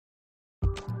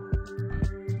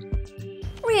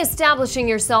Re-establishing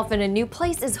yourself in a new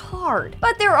place is hard,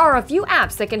 but there are a few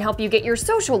apps that can help you get your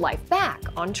social life back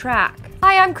on track.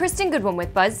 Hi, I'm Krystin Goodwin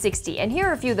with Buzz60, and here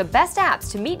are a few of the best apps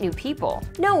to meet new people.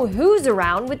 Know who's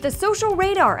around with the Social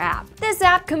Radar app. This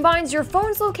app combines your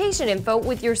phone's location info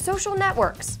with your social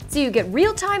networks, so you get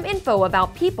real-time info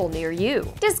about people near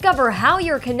you. Discover how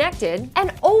you're connected,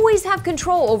 and always have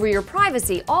control over your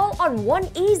privacy all on one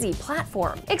easy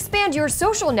platform. Expand your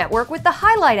social network with the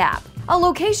Highlight app. A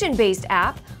location-based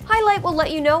app, Highlight will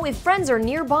let you know if friends are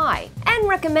nearby and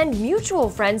recommend mutual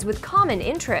friends with common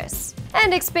interests.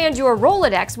 And expand your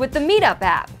Rolodex with the Meetup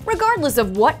app. Regardless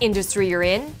of what industry you're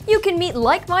in, you can meet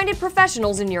like-minded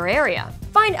professionals in your area.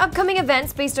 Find upcoming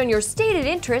events based on your stated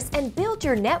interests and build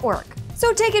your network.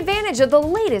 So take advantage of the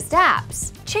latest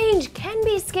apps. Change can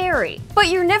be scary, but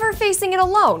you're never facing it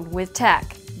alone with tech.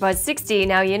 Buzz60,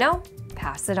 now you know,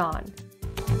 pass it on.